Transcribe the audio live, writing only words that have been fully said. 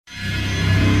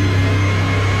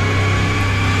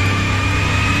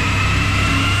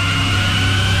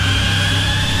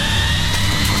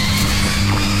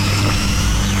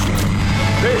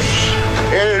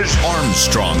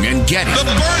and Getty. The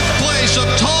birthplace of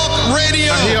talk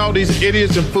radio. I hear all these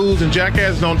idiots and fools and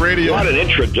jackasses on radio. What an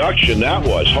introduction that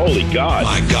was. Holy God.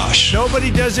 My gosh. Nobody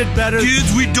does it better.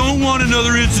 Kids, we don't want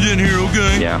another incident here,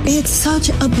 okay? Yeah. It's such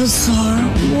a bizarre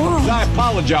world. I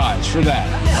apologize for that.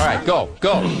 All right, go.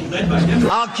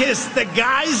 I'll kiss the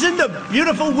guys and the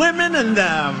beautiful women and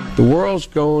The world's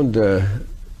going to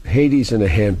Hades in a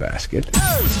handbasket.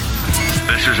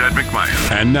 This is Ed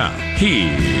McMahon. And now,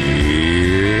 here's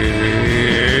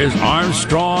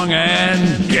Armstrong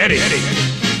and Getty.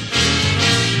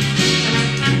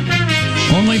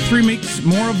 Only 3 weeks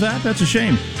more of that? That's a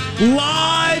shame.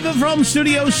 Live from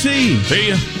Studio C. See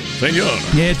ya, senor.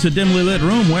 Yeah, it's a dimly lit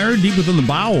room. Where? Deep within the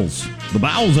bowels. The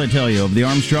bowels, I tell you, of the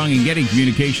Armstrong and Getty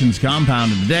Communications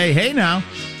compound. And today, hey now,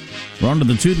 we're under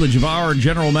the tutelage of our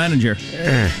general manager.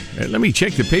 Let me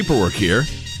check the paperwork here.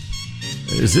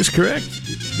 Is this correct?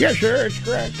 Yeah, sure, it's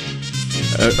correct.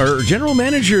 Our general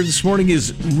manager this morning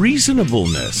is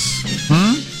reasonableness,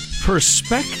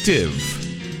 perspective,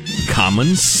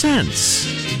 common sense.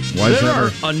 There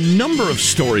are a number of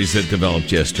stories that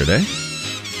developed yesterday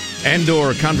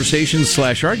and/or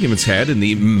conversations/arguments had in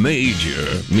the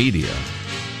major media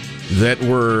that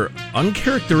were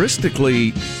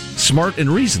uncharacteristically smart and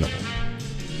reasonable.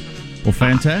 Well,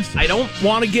 fantastic. I don't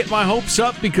want to get my hopes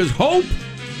up because hope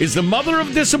is the mother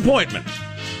of disappointment.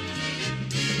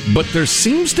 But there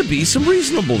seems to be some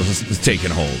reasonableness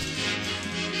taking hold.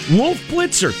 Wolf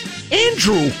Blitzer,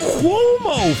 Andrew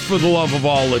Cuomo, for the love of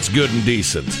all that's good and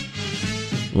decent.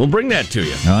 We'll bring that to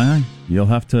you. You'll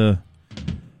have to...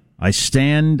 I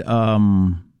stand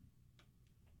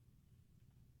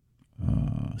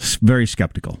very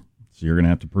skeptical. So you're going to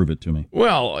have to prove it to me.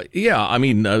 Well, yeah, I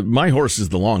mean, my horse is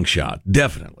the long shot.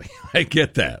 Definitely. I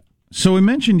get that. So we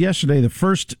mentioned yesterday the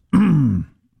first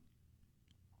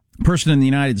person in the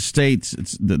United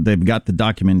States, they've got the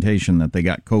documentation that they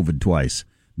got COVID twice.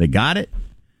 They got it,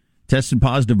 tested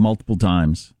positive multiple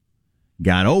times,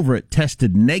 got over it,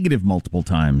 tested negative multiple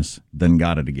times, then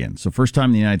got it again. So first time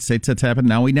in the United States that's happened.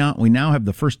 Now we now have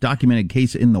the first documented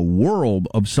case in the world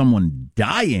of someone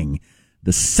dying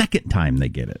the second time they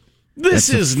get it. This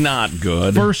is not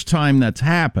good. First time that's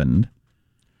happened.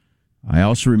 I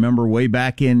also remember way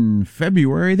back in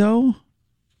February, though,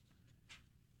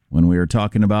 when we were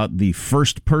talking about the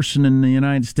first person in the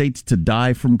United States to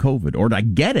die from COVID, or to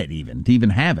get it even, to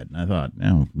even have it. And I thought,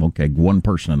 oh, okay, one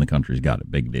person in the country's got it,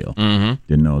 big deal. Mm-hmm.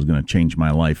 Didn't know it was going to change my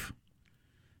life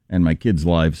and my kids'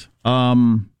 lives.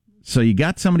 So you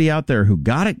got somebody out there who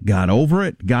got it, got over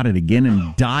it, got it again,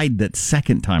 and died that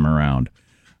second time around.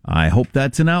 I hope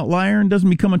that's an outlier and doesn't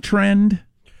become a trend.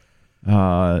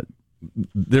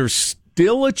 There's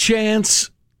still a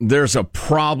chance there's a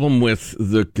problem with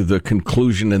the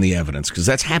conclusion and the evidence, because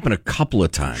that's happened a couple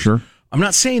of times. Sure. I'm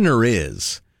not saying there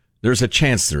is. There's a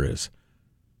chance there is.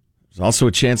 There's also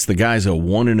a chance the guy's a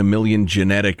 1 in a million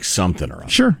genetic something or other.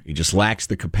 Sure. He just lacks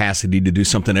the capacity to do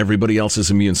something everybody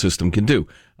else's immune system can do.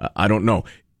 I don't know.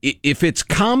 If it's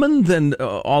common, then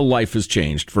all life has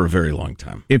changed for a very long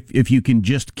time. If you can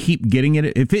just keep getting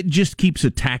it, if it just keeps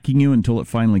attacking you until it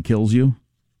finally kills you,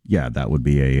 yeah, that would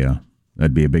be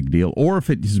that'd be a big deal. Or if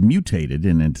it is mutated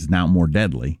and it's now more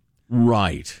deadly.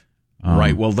 Right.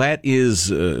 Right. Well, that is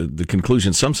the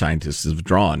conclusion some scientists have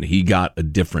drawn. He got a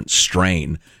different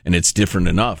strain, and it's different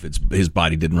enough. His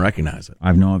body didn't recognize it.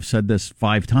 I've said this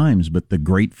 5 times, but the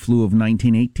Great Flu of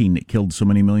 1918 that killed so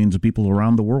many millions of people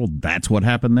around the world, that's what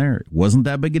happened there. It wasn't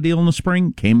that big a deal in the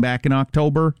spring. Came back in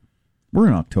October. We're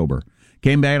in October.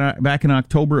 Came back in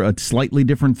October, a slightly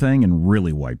different thing, and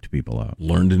really wiped people out.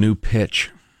 Learned a new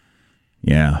pitch.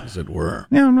 Yeah, as it were.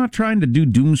 Yeah, I'm not trying to do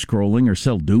doom scrolling or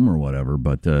sell doom or whatever,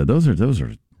 but those are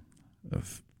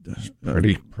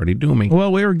pretty doomy.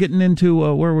 Well, we were getting into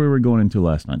where we were going into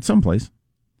last night, someplace.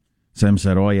 Sam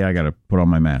said, "Oh yeah, I got to put on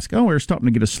my mask." Oh, we were stopping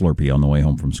to get a Slurpee on the way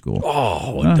home from school.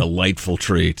 Oh, a delightful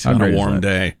treat on a warm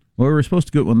day. Well, we were supposed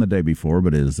to get one the day before,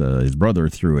 but his brother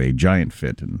threw a giant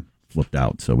fit and flipped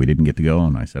out, so we didn't get to go.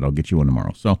 And I said, "I'll get you one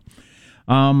tomorrow." So,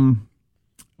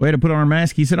 we had to put on our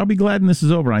mask. He said, "I'll be glad when this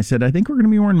is over." And I said, "I think we're going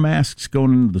to be wearing masks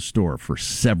going into the store for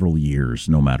several years,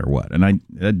 no matter what." And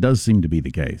that does seem to be the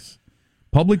case.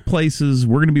 Public places,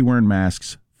 we're going to be wearing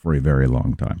masks for a very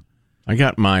long time. I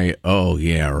got my, oh,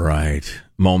 yeah, right,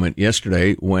 moment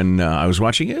yesterday when I was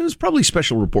watching, it was probably a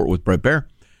special report with Brett Baer.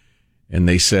 And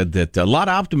they said that a lot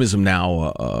of optimism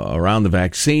now around the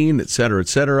vaccine, et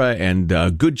cetera, and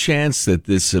a good chance that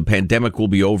this pandemic will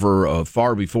be over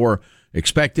far before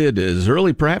expected, as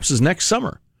early perhaps as next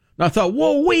summer. And I thought,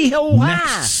 whoa,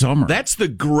 next summer. That's the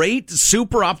great,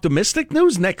 super optimistic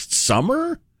news, next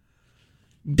summer?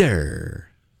 Durr.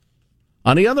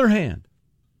 On the other hand,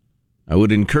 I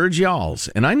would encourage y'all,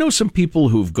 and I know some people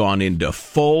who've gone into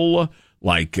full,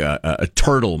 like a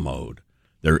turtle mode.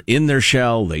 They're in their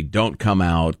shell, they don't come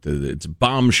out, it's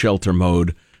bomb shelter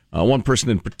mode. One person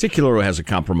in particular who has a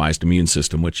compromised immune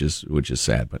system, which is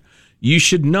sad. But you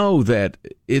should know that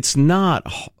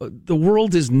the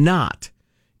world is not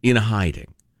in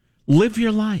hiding. Live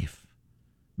your life.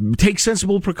 Take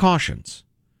sensible precautions.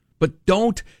 But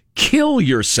don't kill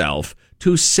yourself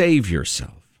to save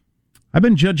yourself. I've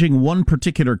been judging one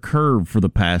particular curve for the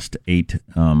past 8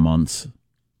 months.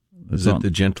 Is it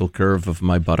the gentle curve of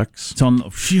my buttocks? It's on the...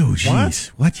 Phew, jeez.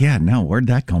 What? Yeah, no, where'd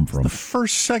that come from? The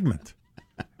first segment.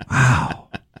 Wow.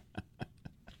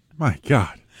 My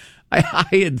God.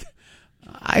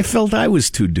 I felt I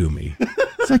was too doomy.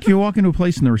 It's like you walk into a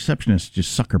place and the receptionist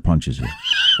just sucker punches you.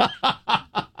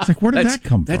 It's like, where did that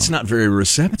come from? That's not very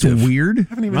receptive. That's weird. I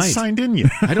haven't even signed in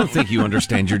yet. I don't think you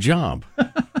understand your job.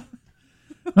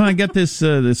 I got this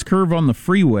curve on the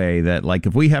freeway that, like,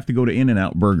 if we have to go to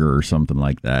In-N-Out Burger or something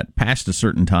like that, past a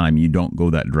certain time, you don't go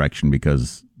that direction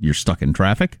because you're stuck in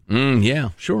traffic. Yeah,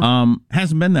 sure.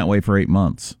 Hasn't been that way for 8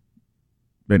 months.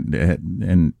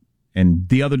 And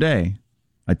the other day,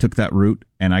 I took that route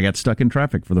and I got stuck in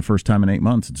traffic for the first time in 8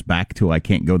 months. It's back to I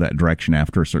can't go that direction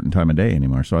after a certain time of day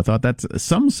anymore. So I thought that's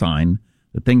some sign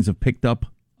that things have picked up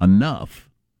enough,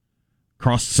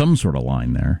 crossed some sort of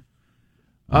line there.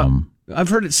 I've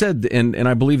heard it said, and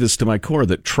I believe this to my core,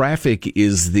 that traffic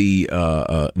is the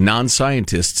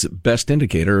non-scientist's best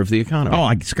indicator of the economy. Oh,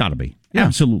 it's got to be. Yeah,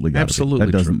 absolutely got to be.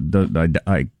 Absolutely true.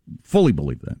 I fully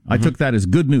believe that. I took that as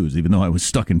good news, even though I was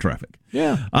stuck in traffic.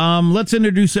 Yeah. Let's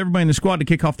introduce everybody in the squad to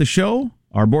kick off the show.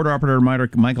 Our border operator,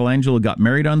 Michelangelo, got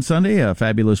married on Sunday, a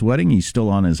fabulous wedding. He's still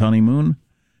on his honeymoon.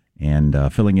 And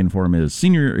filling in for him is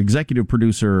senior executive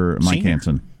producer Mike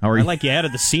Hansen. How are you? I like you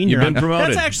added the senior. You've been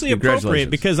promoted. That's actually appropriate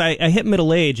because I hit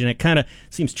middle age, and it kind of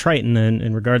seems trite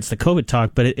in regards to COVID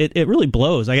talk, but it really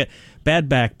blows. I got bad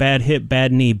back, bad hip,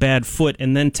 bad knee, bad foot,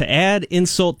 and then to add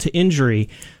insult to injury,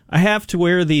 I have to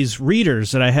wear these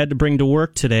readers that I had to bring to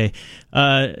work today.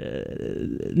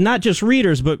 Not just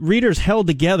readers, but readers held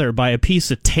together by a piece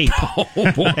of tape. Oh,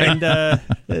 boy. And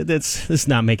this is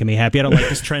not making me happy. I don't like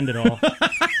this trend at all.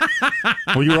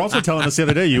 Well, you were also telling us the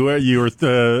other day you were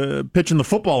pitching the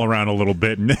football around a little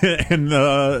bit and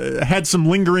had some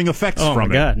lingering effects from it. Oh,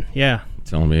 my God, yeah.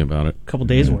 Telling me about it. A couple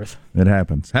days worth. It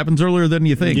happens. Happens earlier than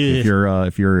you think if you're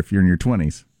in your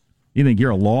 20s. You think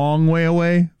you're a long way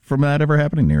away from that ever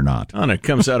happening? You're not. Oh, and it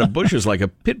comes out of bushes like a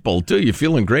pit bull, too. You're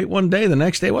feeling great one day. The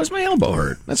next day, why's my elbow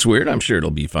hurt? That's weird. I'm sure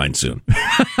it'll be fine soon.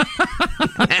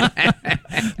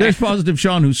 There's Positive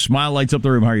Sean, whose smile lights up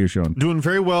the room. How are you, Sean? Doing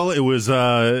very well. It was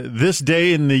this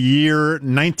day in the year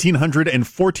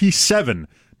 1947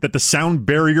 that the sound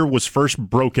barrier was first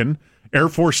broken. Air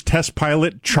Force test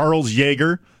pilot Charles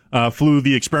Yeager flew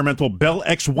the experimental Bell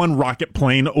X-1 rocket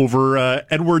plane over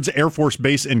Edwards Air Force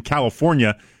Base in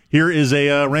California. Here is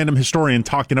a random historian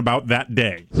talking about that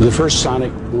day. The first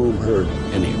sonic boom heard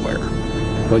anywhere.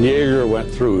 When Yeager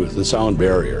went through the sound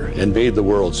barrier and made the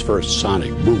world's first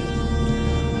sonic boom,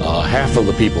 half of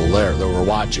the people there that were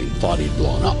watching thought he'd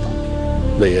blown up.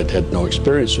 They had no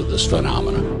experience with this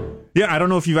phenomenon. Yeah, I don't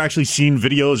know if you've actually seen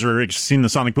videos or seen the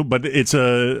sonic boom, but it's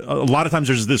a lot of times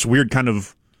there's this weird kind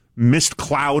of mist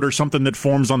cloud or something that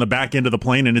forms on the back end of the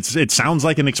plane, and it sounds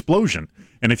like an explosion.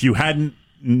 And if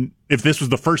this was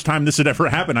the first time this had ever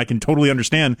happened, I can totally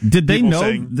understand. Did they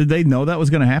know that was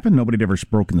going to happen? Nobody had ever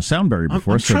broken the sound barrier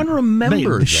before. I'm trying to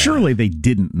remember. Surely they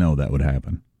didn't know that would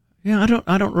happen. Yeah,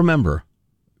 I don't remember.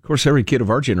 Of course, every kid of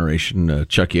our generation,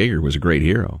 Chuck Yeager was a great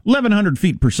hero. 1,100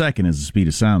 feet per second is the speed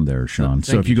of sound there, Sean.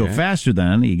 So if you go faster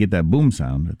than, you get that boom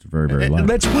sound. It's very, very loud.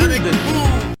 That's weird.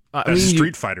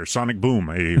 Street Fighter, Sonic Boom,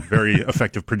 a very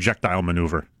effective projectile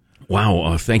maneuver.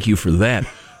 Wow, thank you for that.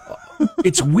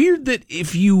 It's weird that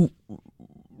if you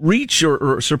reach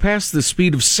or surpass the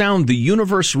speed of sound, the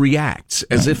universe reacts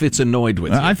as if it's annoyed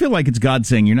with you. I feel like it's God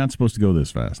saying, you're not supposed to go this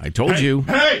fast. I told you.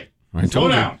 Hey! I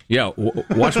told you. Yeah,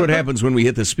 watch what happens when we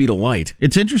hit the speed of light.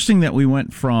 It's interesting that we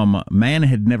went from man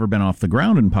had never been off the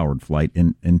ground in powered flight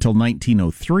until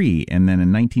 1903, and then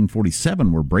in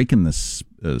 1947 we're breaking the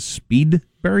speed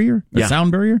barrier, the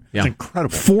sound barrier. Yeah. It's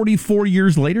incredible. 44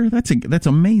 years later, that's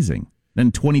amazing.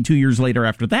 Then 22 years later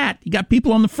after that, you got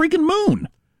people on the freaking moon.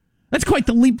 That's quite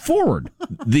the leap forward.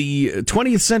 The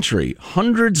 20th century,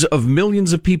 hundreds of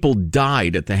millions of people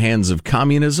died at the hands of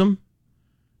communism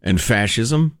and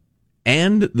fascism.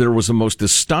 And there was the most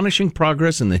astonishing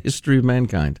progress in the history of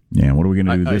mankind. Yeah, what are we going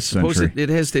to do this century?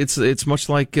 I suppose it's much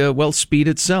like, speed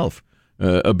itself.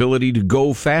 Ability to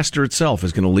go faster itself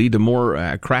is going to lead to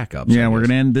more crack-ups. Yeah, we're going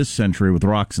to end this century with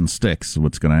rocks and sticks.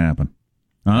 What's going to happen?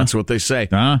 That's what they say.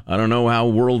 I don't know how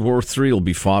World War III will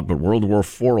be fought, but World War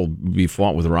IV will be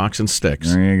fought with rocks and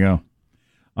sticks. There you go.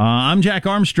 I'm Jack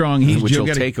Armstrong. He's which Joe will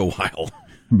Getty. take a while.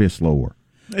 It'll be a slow war.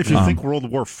 If you think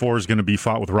World War IV is going to be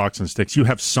fought with rocks and sticks, you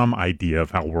have some idea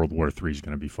of how World War III is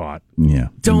going to be fought. Yeah.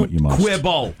 Don't you must.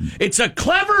 quibble. It's a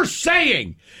clever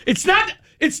saying. It's not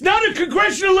a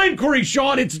congressional inquiry,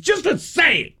 Sean. It's just a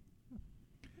saying.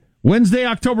 Wednesday,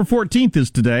 October 14th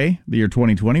is today, the year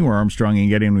 2020. We're Armstrong and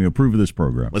Getty, and we approve of this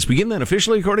program. Let's begin then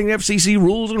officially according to FCC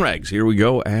rules and regs. Here we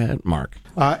go at Mark.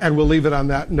 And we'll leave it on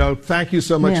that note. Thank you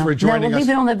so much for joining we'll us.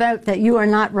 leave it on the vote that you are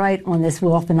not right on this,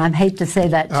 Wolf, and I hate to say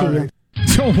that to you.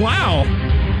 Oh, wow.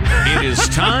 It is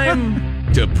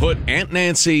time to put Aunt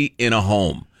Nancy in a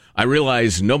home. I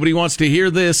realize nobody wants to hear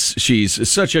this. She's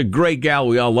such a great gal.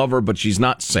 We all love her, but she's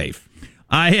not safe.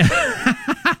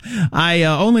 I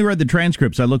only read the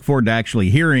transcripts. I look forward to actually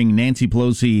hearing Nancy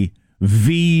Pelosi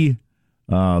v.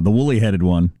 the woolly-headed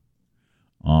one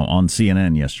on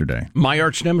CNN yesterday. My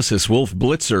arch nemesis, Wolf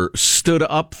Blitzer, stood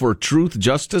up for truth,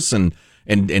 justice, and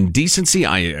decency.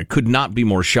 I could not be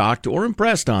more shocked or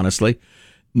impressed, honestly.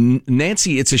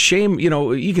 Nancy, it's a shame,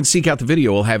 you can seek out the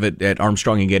video. We'll have it at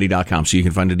armstrongandgetty.com so you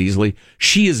can find it easily.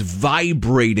 She is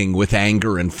vibrating with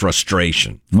anger and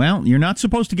frustration. Well, you're not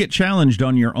supposed to get challenged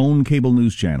on your own cable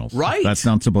news channels. Right. That's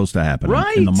not supposed to happen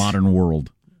in the modern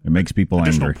world. It makes people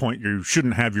Additional angry. point, you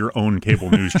shouldn't have your own cable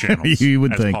news channels you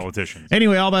would as think. politicians.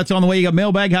 Anyway, all that's on the way. You got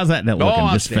mailbag. How's that looking?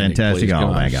 Just fantastic. Please,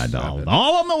 oh, my God.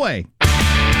 All on the way.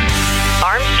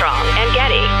 Armstrong and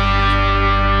Getty.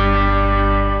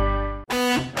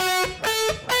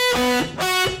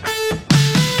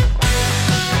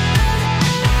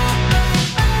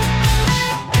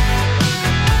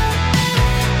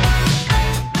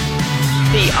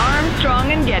 The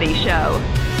Armstrong and Getty Show.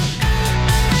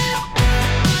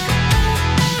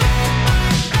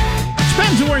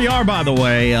 Depends on where you are, by the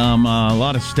way. A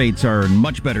lot of states are in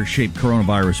much better shape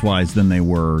coronavirus-wise than they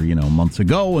were, months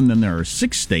ago. And then there are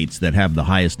 6 states that have the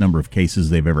highest number of cases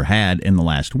they've ever had in the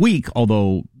last week,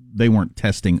 although they weren't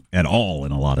testing at all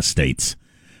in a lot of states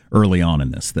early on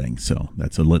in this thing. So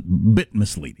that's a bit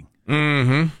misleading.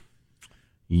 Mm-hmm.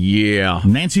 Yeah.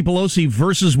 Nancy Pelosi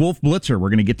versus Wolf Blitzer. We're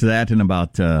going to get to that in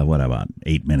about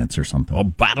 8 minutes or something. A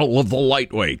battle of the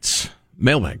lightweights.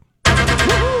 Mailbag.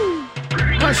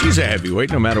 Well, she's a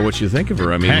heavyweight, no matter what you think of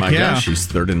her. I mean, gosh, she's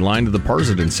third in line to the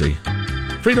presidency.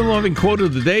 Freedom-loving quote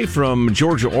of the day from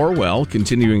George Orwell,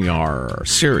 continuing our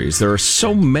series. There are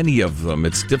so many of them,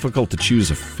 it's difficult to choose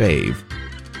a fave.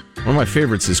 One of my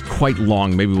favorites is quite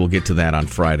long. Maybe we'll get to that on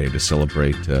Friday to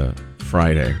celebrate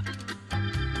Friday.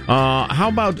 How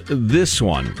about this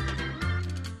one?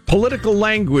 Political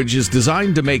language is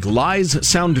designed to make lies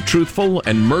sound truthful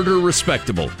and murder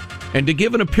respectable, and to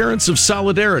give an appearance of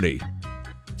solidity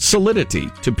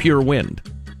to pure wind.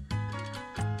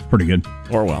 Pretty good.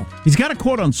 Orwell. He's got a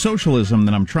quote on socialism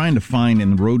that I'm trying to find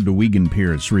in The Road to Wigan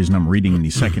Pier. It's the reason I'm reading the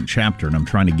second chapter, and I'm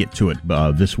trying to get to it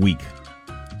this week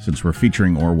since we're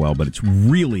featuring Orwell, but it's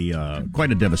really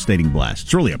quite a devastating blast.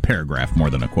 It's really a paragraph more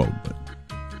than a quote, but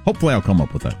hopefully I'll come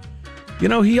up with that.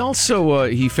 He also,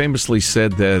 he famously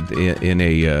said that in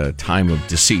a time of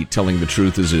deceit, telling the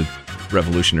truth is a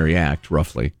revolutionary act,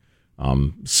 roughly.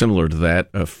 Similar to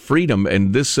that, freedom,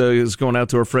 and this is going out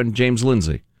to our friend James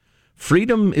Lindsay.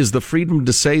 Freedom is the freedom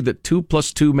to say that 2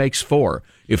 + 2 makes 4.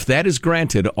 If that is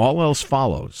granted, all else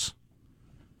follows.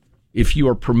 If you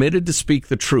are permitted to speak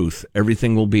the truth,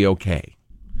 everything will be okay.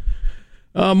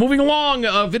 Moving along,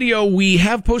 a video we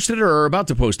have posted or are about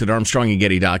to post at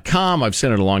armstrongandgetty.com. I've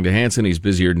sent it along to Hanson. He's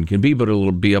busier than can be, but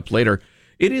it'll be up later.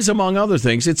 It is, among other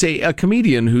things, it's a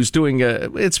comedian who's doing,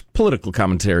 it's political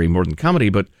commentary more than comedy,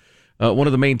 but one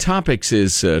of the main topics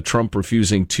is Trump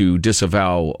refusing to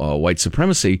disavow white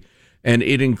supremacy, and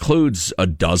it includes a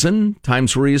dozen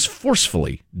times where he has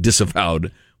forcefully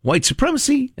disavowed white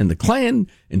supremacy and the Klan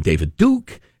and David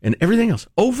Duke and everything else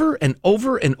over and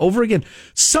over and over again,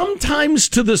 sometimes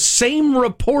to the same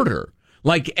reporter,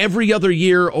 like every other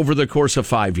year over the course of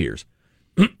 5 years.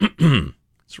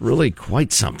 It's really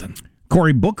quite something.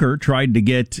 Cory Booker tried to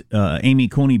get Amy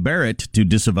Coney Barrett to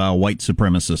disavow white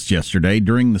supremacists yesterday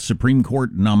during the Supreme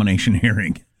Court nomination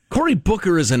hearing. Cory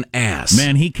Booker is an ass.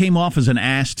 Man, he came off as an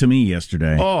ass to me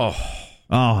yesterday. I'll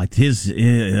have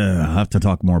to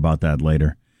talk more about that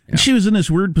later. Yeah. And she was in this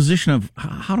weird position of,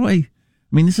 how do I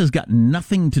mean, this has got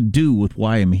nothing to do with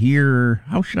why I'm here.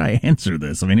 How should I answer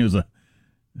this? I mean, it was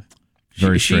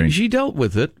very strange. She dealt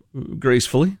with it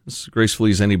gracefully, as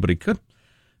gracefully as anybody could.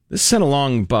 This sent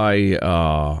along by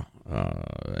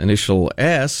initial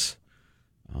S.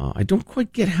 I don't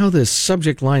quite get how this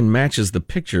subject line matches the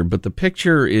picture, but the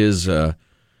picture is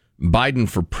Biden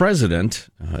for president.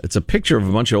 It's a picture of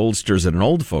a bunch of oldsters at an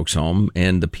old folks home,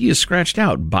 and the P is scratched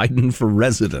out. Biden for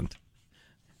resident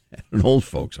at an old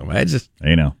folks home. That's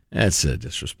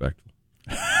disrespectful.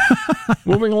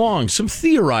 Moving along, some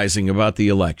theorizing about the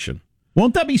election.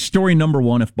 Won't that be story number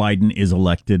one if Biden is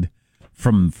elected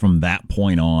from that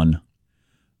point on?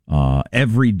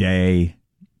 Every day,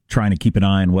 trying to keep an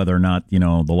eye on whether or not,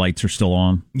 the lights are still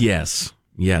on? Yes,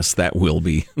 that will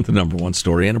be the number one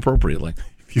story, and appropriately.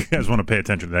 If you guys want to pay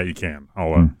attention to that, you can.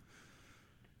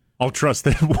 I'll trust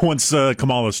that once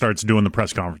Kamala starts doing the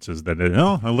press conferences that it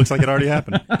looks like it already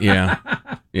happened. Yeah.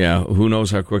 Who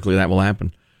knows how quickly that will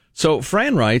happen. So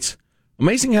Fran writes,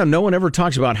 amazing how no one ever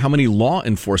talks about how many law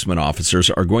enforcement officers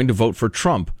are going to vote for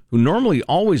Trump, who normally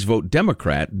always vote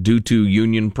Democrat due to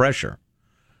union pressure.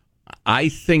 I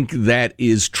think that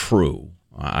is true.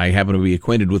 I happen to be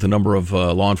acquainted with a number of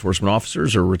law enforcement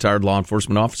officers or retired law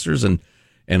enforcement officers, and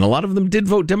a lot of them did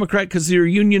vote Democrat because their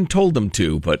union told them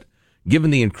to. But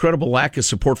given the incredible lack of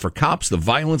support for cops, the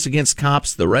violence against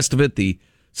cops, the rest of it,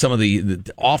 some of the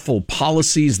awful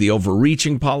policies, the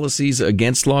overreaching policies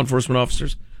against law enforcement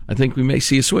officers, I think we may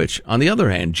see a switch. On the other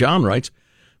hand, John writes,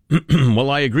 well,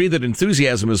 I agree that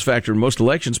enthusiasm is a factor in most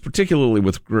elections, particularly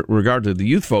with regard to the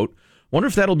youth vote. Wonder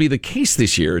if that'll be the case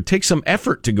this year. It takes some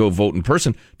effort to go vote in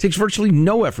person. It takes virtually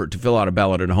no effort to fill out a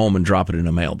ballot at home and drop it in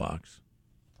a mailbox.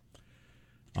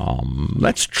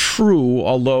 That's true,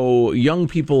 although young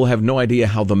people have no idea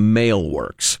how the mail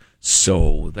works,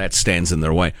 so that stands in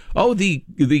their way. Oh, the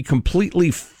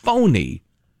completely phony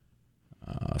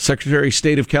Secretary of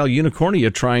State of Cal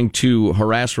Unicornia trying to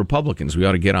harass Republicans. We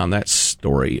ought to get on that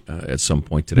story at some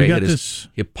point today. It is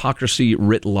hypocrisy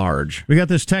writ large. We got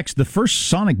this text. The first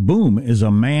sonic boom is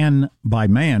a man by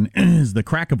man is the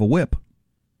crack of a whip.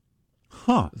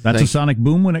 Huh. That's a sonic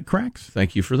boom when it cracks?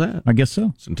 Thank you for that. I guess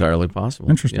so. It's entirely possible.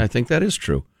 Interesting. Yeah, I think that is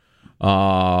true.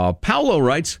 Paolo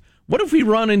writes, what if we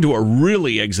run into a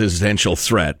really existential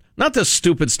threat? Not the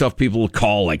stupid stuff people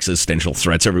call existential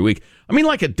threats every week. I mean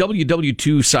like a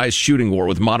WW2-sized shooting war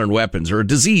with modern weapons, or a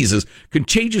disease as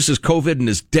contagious as COVID and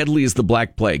as deadly as the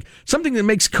Black Plague. Something that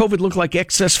makes COVID look like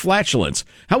excess flatulence.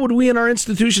 How would we in our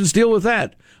institutions deal with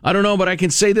that? I don't know, but I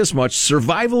can say this much.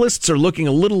 Survivalists are looking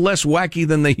a little less wacky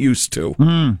than they used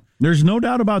to. There's no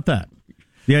doubt about that.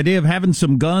 The idea of having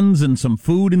some guns and some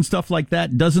food and stuff like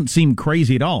that doesn't seem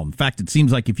crazy at all. In fact, it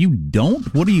seems like if you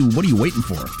don't, what are you waiting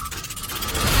for?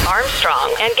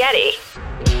 Armstrong and Getty.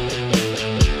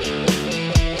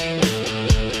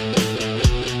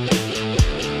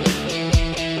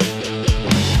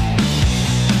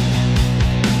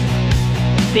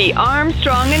 The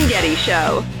Armstrong and Getty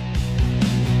Show.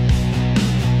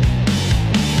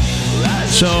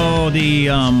 So the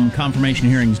confirmation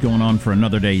hearing is going on for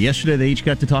another day. Yesterday they each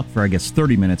got to talk for,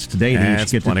 30 minutes. Today they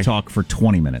each get to talk for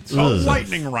 20 minutes. A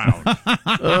lightning round.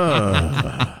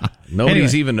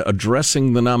 Nobody's even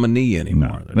addressing the nominee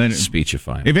anymore. No,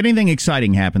 speechifying. If anything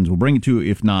exciting happens, we'll bring it to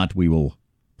you. If not, we will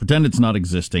pretend it's not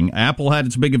existing. Apple had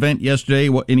its big event yesterday.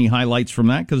 Any highlights from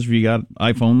that? Because if you got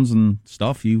iPhones and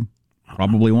stuff, you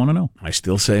probably want to know. I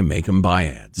still say make them buy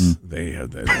ads. They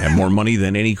have more money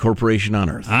than any corporation on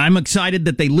earth. I'm excited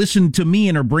that they listened to me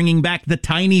and are bringing back the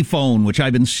tiny phone, which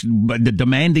I've been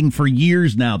demanding for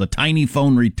years now. The tiny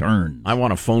phone return. I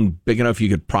want a phone big enough you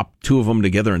could prop two of them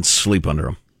together and sleep under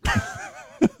them.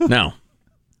 Now,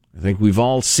 I think we've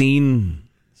all seen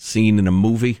in a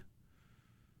movie,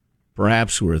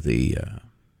 perhaps, where the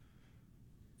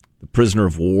prisoner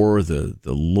of war, the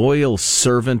loyal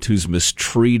servant who's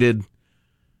mistreated,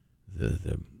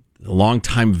 the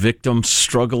longtime victim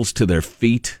struggles to their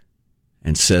feet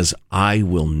and says, I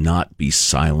will not be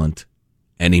silent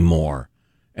anymore,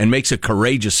 and makes a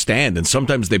courageous stand, and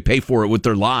sometimes they pay for it with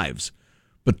their lives,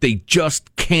 but they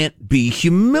just can't be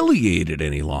humiliated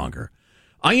any longer.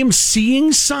 I am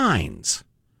seeing signs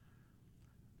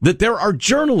that there are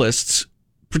journalists,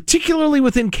 particularly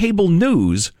within cable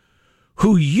news,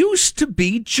 who used to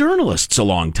be journalists a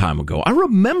long time ago. I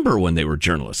remember when they were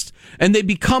journalists, and they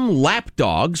become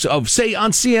lapdogs of, say,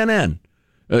 on CNN.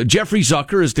 Jeffrey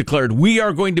Zucker has declared, we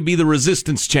are going to be the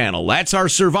resistance channel. That's our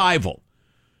survival.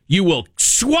 You will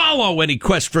swallow any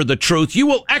quest for the truth. You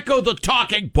will echo the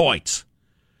talking points.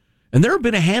 And there have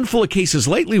been a handful of cases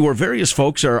lately where various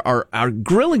folks are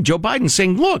grilling Joe Biden,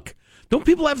 saying, look, don't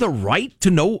people have the right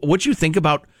to know what you think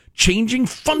about changing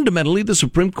fundamentally the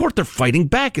Supreme Court? They're fighting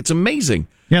back. It's amazing.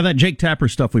 Yeah, that Jake Tapper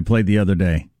stuff we played the other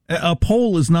day. A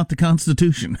poll is not the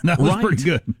Constitution. That was pretty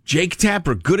good. Jake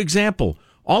Tapper, good example.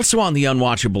 Also on the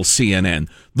unwatchable CNN,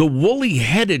 the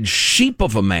woolly-headed sheep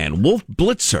of a man, Wolf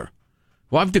Blitzer,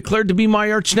 who I've declared to be my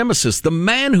arch nemesis, the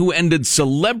man who ended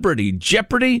Celebrity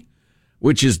Jeopardy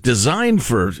which is designed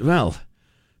for, well,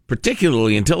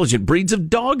 particularly intelligent breeds of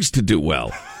dogs to do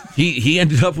well. He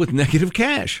ended up with negative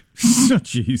cash.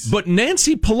 Jeez. But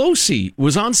Nancy Pelosi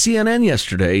was on CNN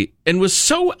yesterday and was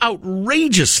so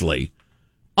outrageously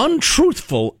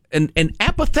untruthful and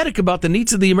apathetic about the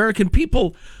needs of the American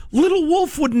people, Little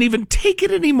Wolf wouldn't even take it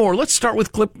anymore. Let's start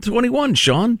with clip 21,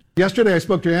 Sean. Yesterday I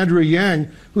spoke to Andrew Yang,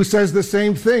 who says the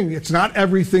same thing. It's not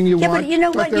everything you want, but you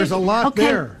know but what? There's a lot okay.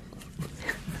 there.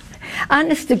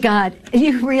 Honest to God,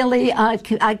 you really, I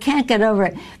can't get over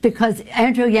it, because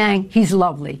Andrew Yang, he's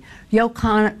lovely. Ro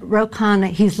Khanna,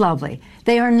 he's lovely.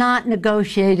 They are not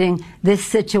negotiating this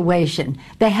situation.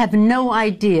 They have no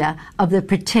idea of the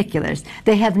particulars.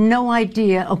 They have no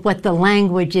idea of what the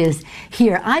language is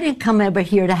here. I didn't come over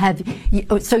here to have,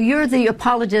 so you're the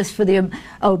apologist for the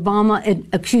Obama,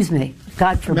 excuse me,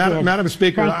 God forbid. Madam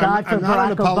Speaker, I'm not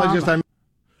an apologist.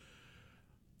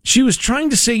 She was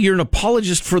trying to say you're an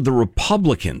apologist for the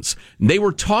Republicans. They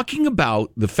were talking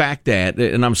about the fact that,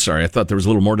 and I'm sorry, I thought there was a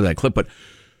little more to that clip, but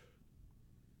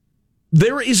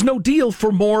there is no deal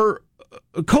for more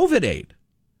COVID aid.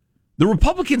 The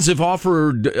Republicans have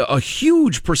offered a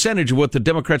huge percentage of what the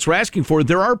Democrats were asking for.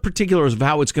 There are particulars of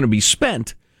how it's going to be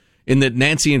spent, in that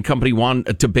Nancy and company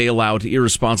want to bail out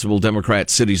irresponsible Democrat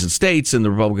cities and states, and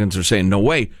the Republicans are saying, no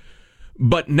way.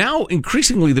 But now,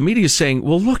 increasingly, the media is saying,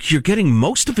 well, look, you're getting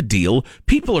most of a deal.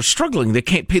 People are struggling. They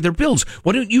can't pay their bills.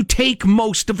 Why don't you take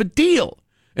most of a deal?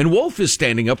 And Wolf is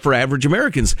standing up for average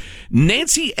Americans.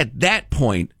 Nancy, at that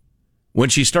point, when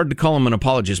she started to call him an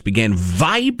apologist, began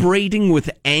vibrating with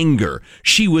anger.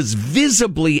 She was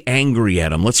visibly angry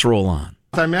at him. Let's roll on.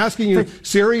 I'm asking you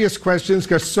serious questions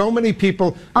because so many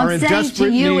people are in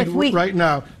desperate need right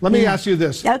now. Let me ask you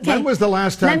this. Okay. When was the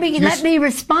last time... Let me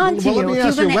respond to you. Let me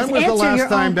ask you, when was the last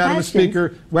time, Madam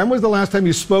Speaker, when was the last time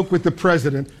you spoke with the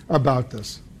President about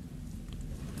this?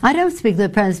 I don't speak to the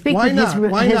President. Speak with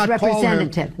his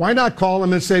representative. Why not call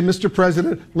him and say, Mr.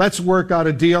 President, let's work out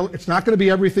a deal. It's not going to be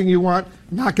everything you want,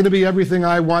 not going to be everything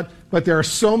I want, but there are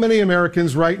so many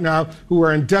Americans right now who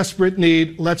are in desperate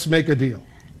need. Let's make a deal.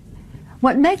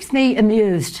 What makes me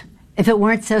amused, if it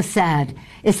weren't so sad,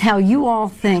 is how you all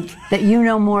think that you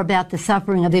know more about the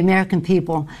suffering of the American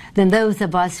people than those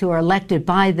of us who are elected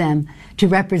by them to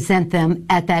represent them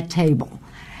at that table.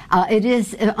 It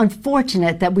is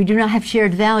unfortunate that we do not have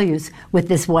shared values with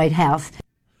this White House.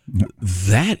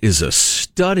 That is a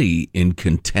study in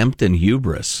contempt and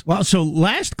hubris. Well, so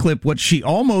last clip, what she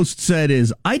almost said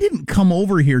is, I didn't come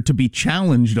over here to be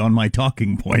challenged on my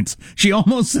talking points. She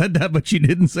almost said that, but she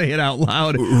didn't say it out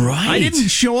loud. Right. I didn't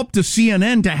show up to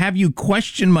CNN to have you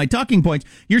question my talking points.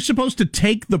 You're supposed to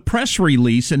take the press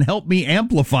release and help me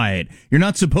amplify it. You're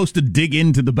not supposed to dig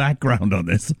into the background on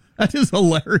this. That is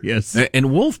hilarious.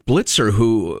 And Wolf Blitzer,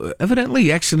 who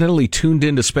evidently accidentally tuned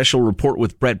into Special Report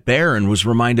with Bret Baier and was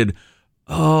reminded,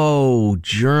 oh,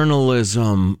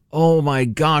 journalism. Oh, my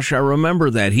gosh, I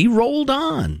remember that. He rolled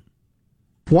on.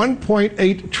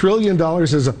 $1.8 trillion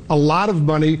is a lot of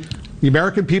money. The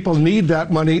American people need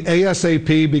that money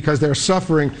ASAP because they're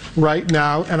suffering right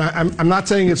now. And I'm not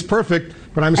saying it's perfect,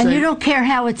 but I'm saying... And you don't care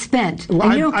how it's spent.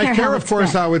 I care, of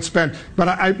course, how it's spent.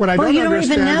 But what I don't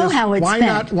understand is why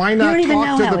not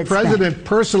talk to the president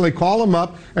personally, call him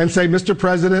up and say, Mr.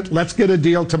 President, let's get a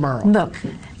deal tomorrow. Look,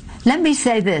 let me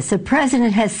say this. The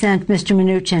president has sent Mr.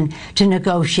 Mnuchin to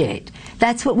negotiate.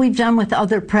 That's what we've done with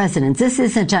other presidents. This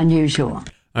isn't unusual. All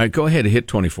right, go ahead, hit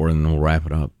 24, and then we'll wrap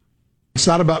it up. It's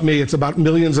not about me. It's about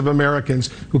millions of Americans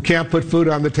who can't put food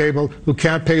on the table, who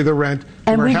can't pay the rent,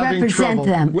 and we represent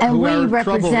them. And we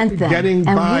represent them. Getting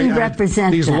by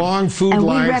these long food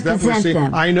lines that we're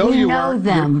seeing. I know you are. We know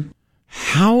them.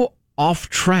 How off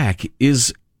track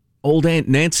is old Aunt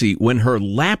Nancy when her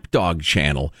lapdog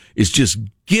channel is just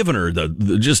giving her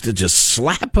just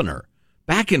slapping her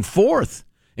back and forth,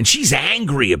 and she's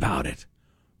angry about it.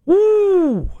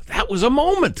 Woo! That was a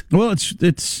moment. Well,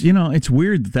 it's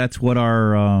weird that that's what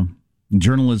our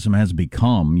journalism has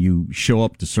become. You show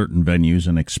up to certain venues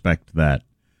and expect that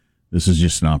this is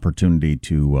just an opportunity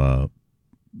to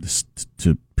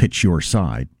pitch your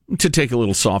side, to take a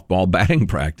little softball batting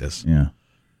practice. Yeah,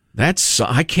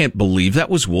 I can't believe that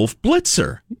was Wolf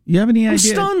Blitzer. You have any idea? I'm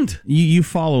stunned. You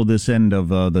follow this end of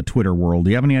the Twitter world.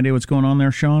 Do you have any idea what's going on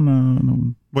there,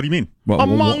 Sean? What do you mean?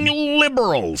 Among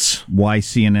liberals. Why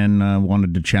CNN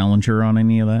wanted to challenge her on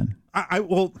any of that?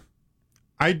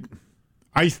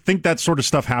 I think that sort of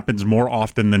stuff happens more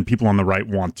often than people on the right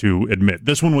want to admit.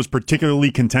 This one was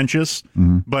particularly contentious,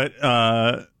 but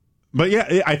yeah,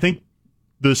 I think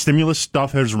the stimulus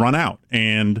stuff has run out,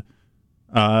 and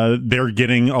they're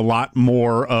getting a lot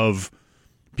more of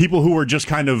people who are just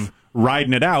kind of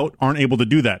riding it out aren't able to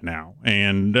do that now.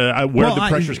 And where the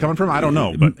pressure's coming from, I don't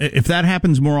know. But if that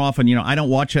happens more often, I don't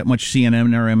watch that much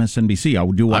CNN or MSNBC.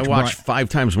 I watch 5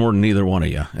 times more than either one of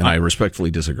you, and I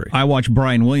respectfully disagree. I watch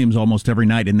Brian Williams almost every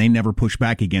night, and they never push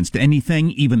back against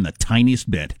anything, even the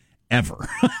tiniest bit. Ever.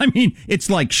 I mean, it's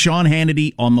like Sean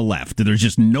Hannity on the left. There's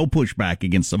just no pushback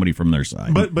against somebody from their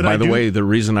side. But by the way, the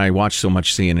reason I watch so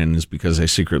much CNN is because I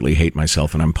secretly hate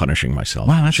myself and I'm punishing myself.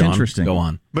 Wow, that's Sean, interesting. Go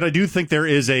on. But I do think there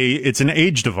is it's an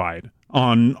age divide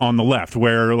on the left,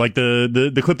 where like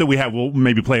the clip that we have, we'll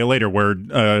maybe play it later, where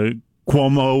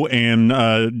Cuomo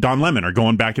and Don Lemon are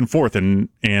going back and forth, and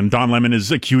Don Lemon is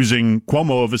accusing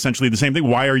Cuomo of essentially the same thing.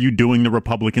 Why are you doing the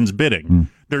Republicans' bidding?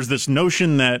 There's this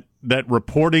notion that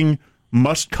reporting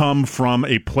must come from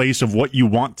a place of what you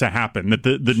want to happen, that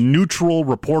the neutral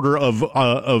reporter of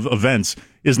events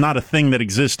is not a thing that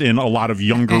exists in a lot of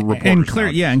younger reporters.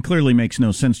 And clearly makes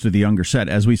no sense to the younger set.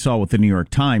 As we saw with the New York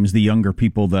Times, the younger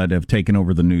people that have taken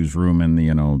over the newsroom and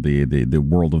the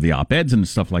world of the op-eds and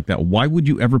stuff like that. Why would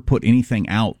you ever put anything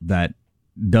out that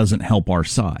doesn't help our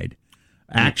side?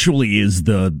 Actually is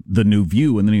the new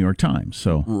view in the New York Times.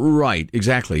 So right,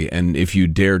 exactly. And if you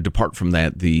dare depart from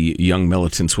that, the young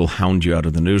militants will hound you out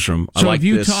of the newsroom. So I like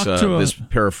this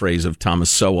paraphrase of Thomas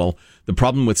Sowell. The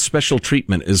problem with special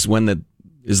treatment is when the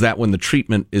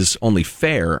treatment is only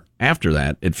fair. After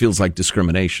that, it feels like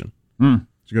discrimination.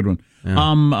 It's a good one.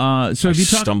 Yeah. So have you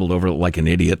stumbled over it like an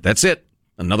idiot? That's it.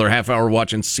 Another half hour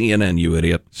watching CNN, you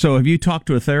idiot. So have you talked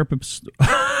to a therapist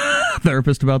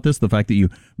about this? The fact that you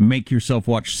make yourself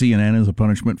watch CNN as a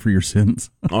punishment for your sins?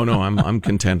 Oh no, I'm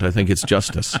content. I think it's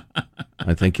justice.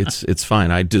 I think it's fine.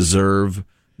 I deserve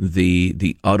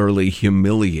the utterly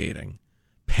humiliating,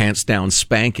 pants down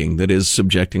spanking that is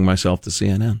subjecting myself to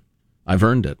CNN. I've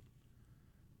earned it.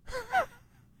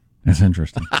 That's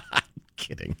interesting.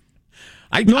 Kidding.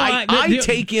 I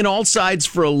take in all sides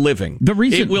for a living.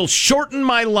 It will shorten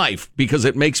my life because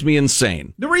it makes me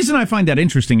insane. The reason I find that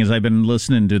interesting is I've been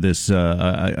listening to this.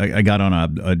 I got on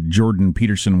a Jordan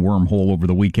Peterson wormhole over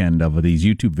the weekend of these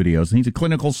YouTube videos, and he's a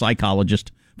clinical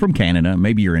psychologist from Canada.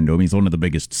 Maybe you're into him. He's one of the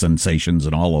biggest sensations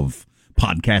in all of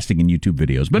podcasting and YouTube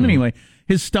videos. But anyway,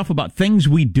 his stuff about things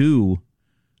we do,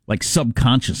 like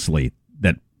subconsciously,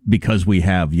 that because we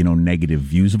have, negative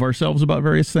views of ourselves about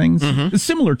various things. It's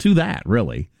similar to that,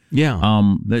 really.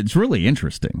 Yeah. It's really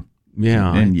interesting.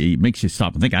 Yeah. And it makes you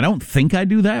stop and think. I don't think I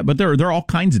do that, but there are all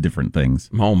kinds of different things.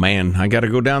 Oh, man, I got to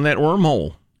go down that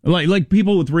wormhole. Like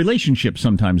people with relationships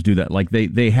sometimes do that. Like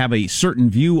they have a certain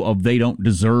view of they don't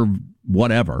deserve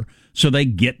whatever, so they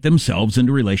get themselves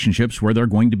into relationships where they're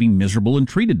going to be miserable and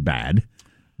treated bad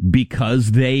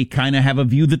because they kind of have a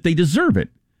view that they deserve it.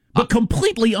 But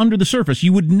completely under the surface,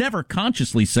 you would never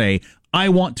consciously say, I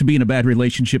want to be in a bad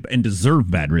relationship and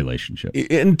deserve bad relationship.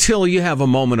 Until you have a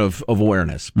moment of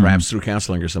awareness, perhaps through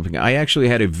counseling or something. I actually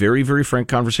had a very, very frank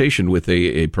conversation with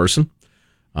a person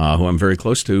who I'm very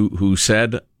close to, who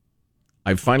said,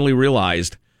 I finally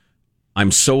realized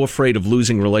I'm so afraid of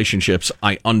losing relationships,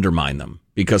 I undermine them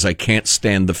because I can't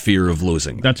stand the fear of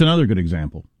losing. That's another good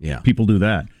example. Yeah. People do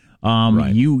that.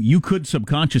 Right. You could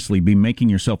subconsciously be making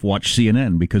yourself watch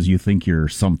CNN because you think you're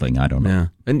something. I don't know. Yeah.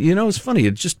 And it's funny.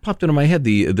 It just popped into my head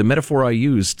the metaphor I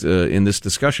used in this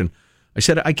discussion. I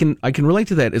said I can relate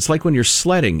to that. It's like when you're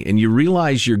sledding and you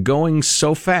realize you're going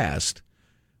so fast.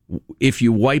 If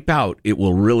you wipe out, it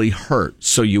will really hurt.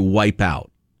 So you wipe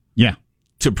out. Yeah.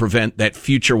 To prevent that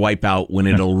future wipe out when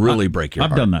it'll really break your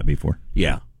heart. I've done that before.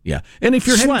 Yeah. Yeah. And if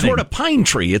you're heading toward a pine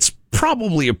tree, it's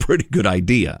probably a pretty good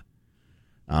idea.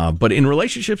 But in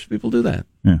relationships, people do that.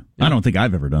 Yeah. I don't think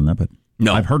I've ever done that, but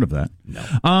no. I've heard of that. No.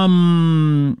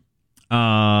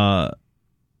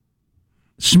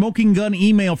 Smoking gun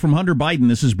email from Hunter Biden.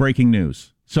 This is breaking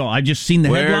news. So I just seen the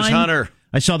headline. Where's Hunter?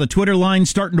 I saw the Twitter line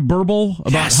starting to burble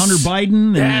about Hunter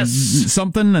Biden and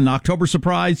something, an October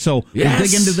surprise. So we'll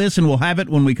dig into this and we'll have it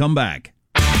when we come back.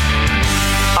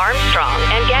 Armstrong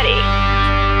and Getty.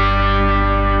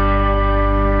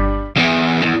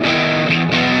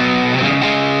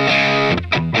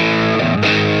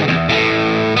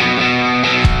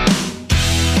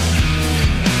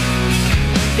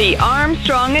 The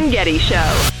Armstrong and Getty Show.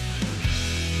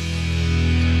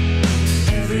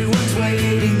 Everyone's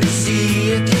waiting to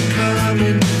see if you're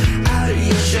coming out of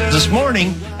your show. This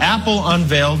morning, Apple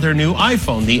unveiled their new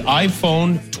iPhone, the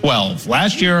iPhone 12.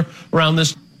 Last year, around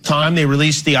this time, they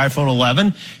released the iPhone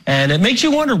 11, and it makes you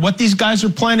wonder what these guys are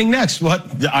planning next.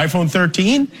 What, the iPhone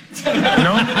 13? That's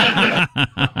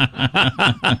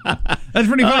a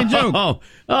pretty funny joke.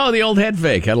 Oh, the old head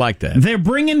fake. I like that. They're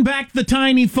bringing back the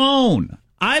tiny phone.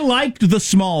 I liked the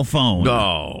small phone.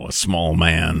 Oh, a small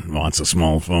man wants a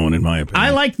small phone, in my opinion. I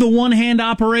like the one-hand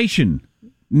operation.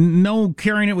 No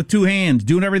carrying it with two hands,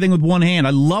 doing everything with one hand. I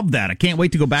love that. I can't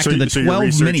wait to go back to the 12 you're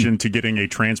research mini. into getting a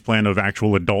transplant of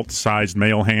actual adult-sized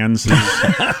male hands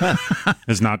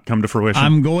has not come to fruition.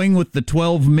 I'm going with the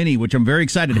 12 mini, which I'm very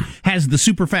excited. Has the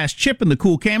super fast chip and the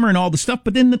cool camera and all the stuff,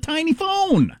 but then the tiny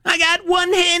phone. I got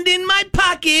one hand in my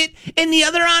pocket and the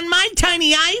other on my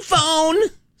tiny iPhone.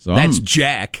 So that's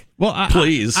Jack. Well,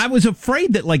 please. I was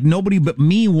afraid that nobody but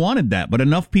me wanted that, but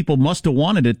enough people must have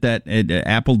wanted it that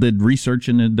Apple did research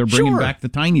and they're bringing back the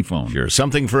tiny phone. Sure,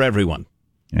 something for everyone.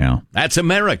 Yeah. That's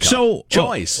America. So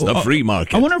choice, the free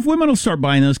market. I wonder if women will start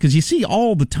buying those, because you see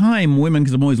all the time women,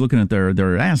 because I'm always looking at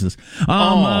their asses.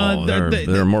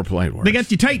 They're more polite words. They got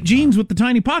you tight jeans with the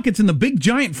tiny pockets and the big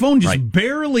giant phone just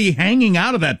barely hanging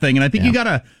out of that thing. And I think you got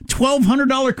a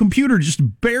 $1,200 computer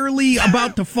just barely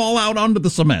about to fall out onto the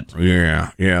cement.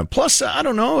 Yeah. Plus, I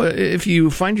don't know, if you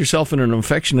find yourself in an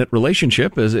affectionate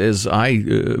relationship, as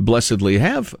I blessedly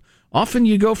have, often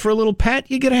you go for a little pat,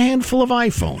 you get a handful of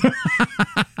iPhone.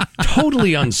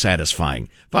 Totally unsatisfying.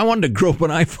 If I wanted to grope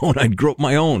an iPhone, I'd grope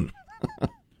my own.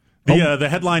 The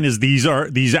headline is these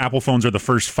Apple phones are the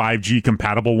first 5G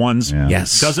compatible ones. Yeah.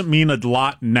 Yes. Doesn't mean a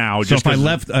lot now. So just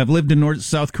I've lived in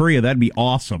South Korea, that'd be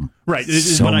awesome. Right.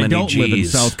 But I don't live in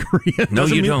South Korea. No,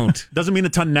 you don't. Doesn't mean a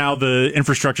ton now. The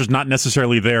infrastructure's not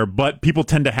necessarily there, but people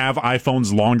tend to have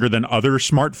iPhones longer than other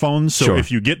smartphones. So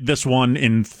if you get this one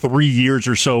in 3 years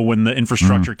or so, when the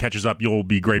infrastructure catches up, you'll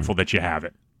be grateful that you have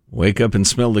it. Wake up and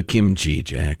smell the kimchi,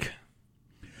 Jack.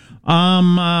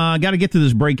 Got to get to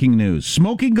this breaking news.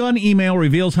 Smoking gun email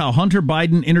reveals how Hunter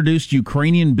Biden introduced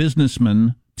Ukrainian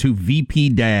businessman to VP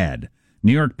dad.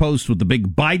 New York Post with the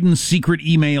big Biden secret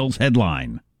emails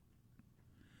headline.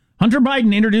 Hunter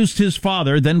Biden introduced his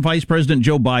father, then Vice President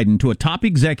Joe Biden, to a top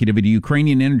executive at a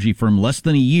Ukrainian energy firm less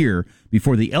than a year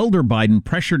before the elder Biden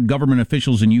pressured government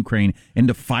officials in Ukraine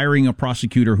into firing a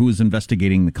prosecutor who was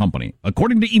investigating the company,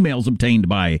 according to emails obtained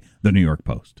by the New York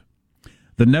Post.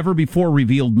 The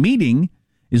never-before-revealed meeting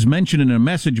is mentioned in a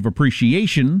message of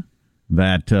appreciation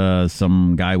that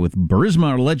some guy with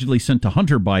Burisma allegedly sent to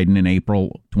Hunter Biden in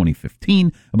April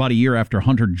 2015, about a year after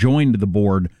Hunter joined the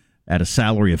board at a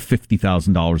salary of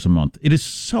 $50,000 a month. It is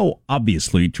so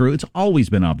obviously true. It's always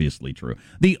been obviously true.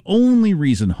 The only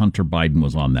reason Hunter Biden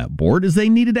was on that board is they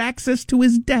needed access to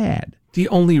his dad. The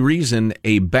only reason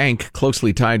a bank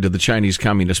closely tied to the Chinese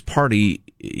Communist Party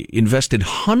invested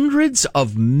hundreds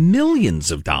of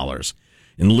millions of dollars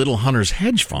in Little Hunter's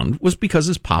hedge fund was because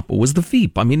his papa was the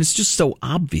Veep. I mean, it's just so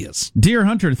obvious. Dear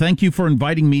Hunter, thank you for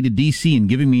inviting me to D.C. and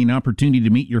giving me an opportunity to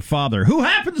meet your father, who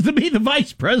happens to be the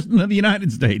Vice President of the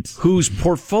United States. Whose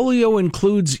portfolio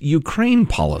includes Ukraine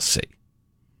policy.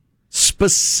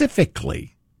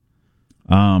 Specifically.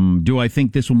 Do I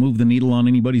think this will move the needle on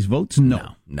anybody's votes?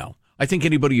 No. I think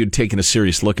anybody who'd taken a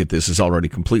serious look at this is already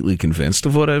completely convinced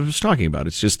of what I was talking about.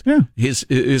 It's just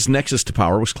his nexus to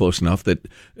power was close enough that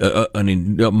a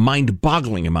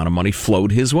mind-boggling amount of money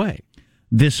flowed his way.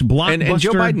 This blockbuster... And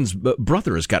Joe Biden's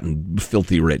brother has gotten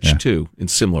filthy rich, too, in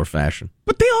similar fashion.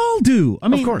 But they all do. I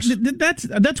mean, of course.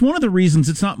 That's one of the reasons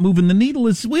it's not moving the needle,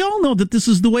 is we all know that this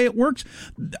is the way it works.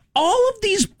 All of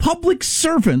these public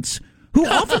servants... who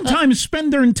oftentimes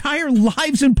spend their entire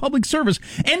lives in public service,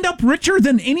 end up richer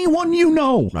than anyone you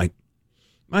know. Right.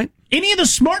 Any of the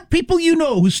smart people you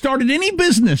know who started any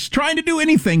business, trying to do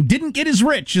anything, didn't get as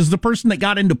rich as the person that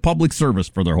got into public service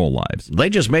for their whole lives. They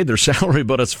just made their salary,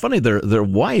 but it's funny, their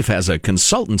wife has a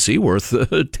consultancy worth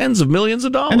tens of millions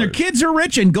of dollars. And their kids are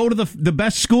rich and go to the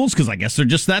best schools, because I guess they're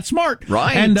just that smart.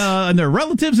 Right. And their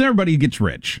relatives and everybody gets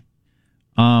rich.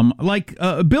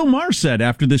 Bill Maher said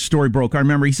after this story broke, I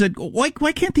remember he said, why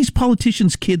can't these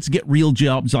politicians' kids get real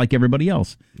jobs like everybody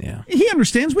else? Yeah. He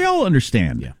understands. We all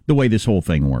understand the way this whole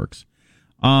thing works.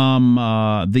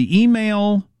 The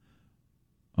email,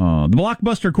 the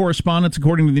blockbuster correspondence,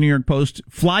 according to the New York Post,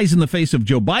 flies in the face of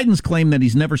Joe Biden's claim that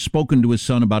he's never spoken to his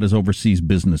son about his overseas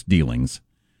business dealings,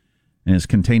 and is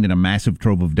contained in a massive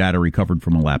trove of data recovered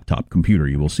from a laptop computer.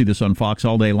 You will see this on Fox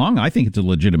all day long. I think it's a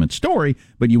legitimate story,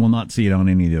 but you will not see it on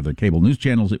any of the other cable news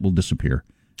channels. It will disappear.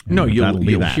 No,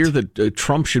 you'll hear that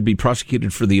Trump should be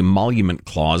prosecuted for the emolument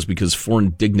clause because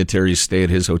foreign dignitaries stay at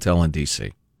his hotel in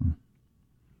D.C.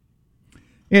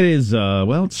 It is,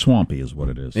 it's swampy is what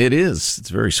it is. It is. It's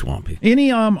very swampy.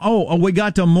 We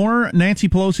got more Nancy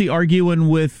Pelosi arguing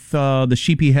with the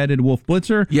sheepy-headed Wolf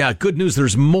Blitzer. Yeah, good news,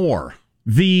 there's more.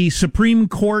 The Supreme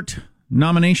Court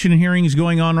nomination hearing is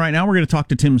going on right now. We're going to talk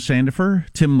to Tim Sandifer,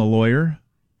 Tim the lawyer,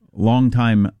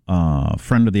 longtime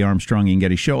friend of the Armstrong and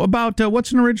Getty show, about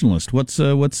what's an originalist.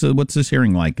 What's this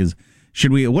hearing like? Is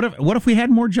Should we? What if we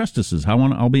had more justices?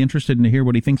 I'll be interested to hear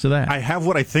what he thinks of that. I have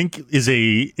what I think is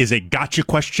a gotcha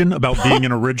question about being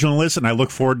an originalist, and I look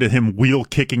forward to him wheel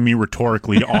kicking me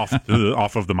rhetorically off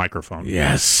of the microphone.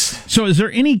 Yes. So, is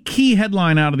there any key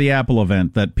headline out of the Apple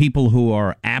event that people who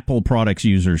are Apple products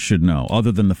users should know,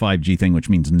 other than the 5G thing, which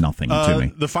means nothing to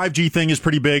me? The 5G thing is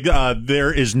pretty big.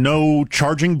 There is no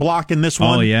charging block in this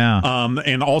one. Oh yeah.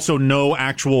 And also no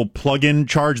actual plug-in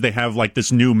charge. They have like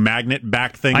this new magnet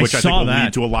back thing, which I think will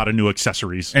lead to a lot of new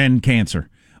accessories and cancer.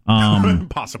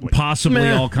 Possibly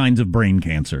all kinds of brain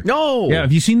cancer. No. Yeah,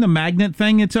 have you seen the magnet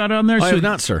thing it's out on there? I have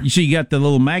not, sir. So you got the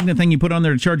little magnet thing you put on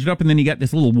there to charge it up, and then you got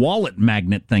this little wallet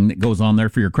magnet thing that goes on there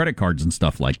for your credit cards and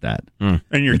stuff like that. And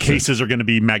your cases are going to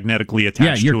be magnetically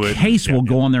attached to it. Yeah, your case will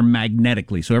go on there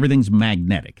magnetically, so everything's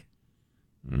magnetic.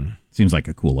 Seems like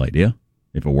a cool idea,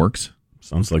 if it works.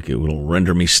 Sounds like it will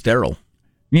render me sterile.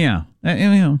 Yeah,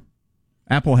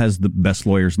 Apple has the best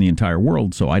lawyers in the entire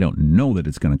world, so I don't know that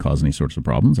it's going to cause any sorts of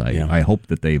problems. I hope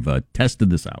that they've tested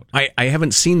this out. I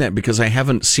haven't seen that because I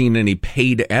haven't seen any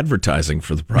paid advertising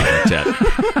for the product yet.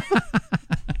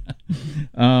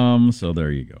 So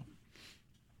there you go.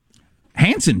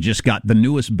 Hanson just got the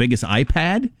newest, biggest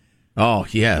iPad. Oh,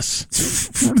 yes.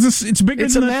 It's bigger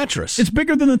it's than a mattress. It's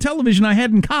bigger than the television I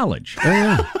had in college. Oh,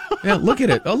 yeah. Yeah, look at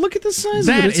it. Oh, look at the size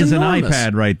of it. That is enormous. An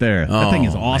iPad right there. That thing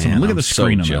is awesome. Man, look at the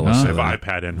screen so of it. I have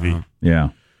iPad envy. Yeah.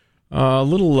 A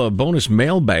little bonus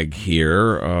mailbag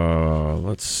here.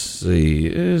 Let's see.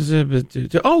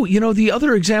 The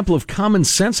other example of common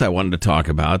sense I wanted to talk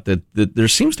about, that there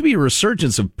seems to be a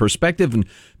resurgence of perspective, and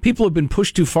people have been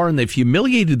pushed too far, and they've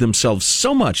humiliated themselves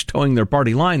so much towing their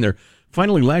party line, they're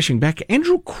finally lashing back.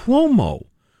 Andrew Cuomo,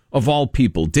 of all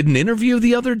people, did an interview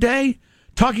the other day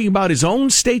talking about his own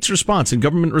state's response and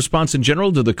government response in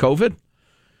general to the COVID.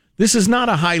 This is not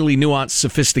a highly nuanced,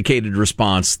 sophisticated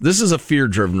response. This is a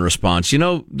fear-driven response.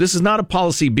 This is not a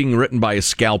policy being written by a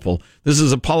scalpel. This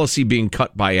is a policy being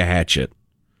cut by a hatchet.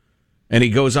 And he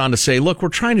goes on to say, look, we're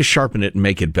trying to sharpen it and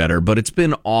make it better, but it's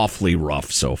been awfully rough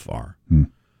so far.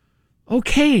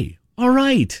 Okay, all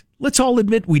right. Let's all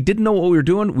admit we didn't know what we were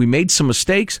doing. We made some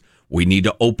mistakes. We need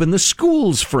to open the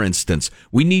schools, for instance.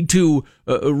 We need to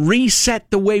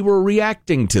reset the way we're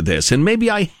reacting to this. And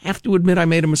maybe I have to admit I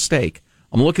made a mistake.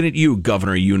 I'm looking at you,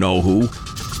 Governor, you-know-who.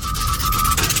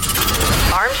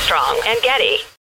 Armstrong and Getty.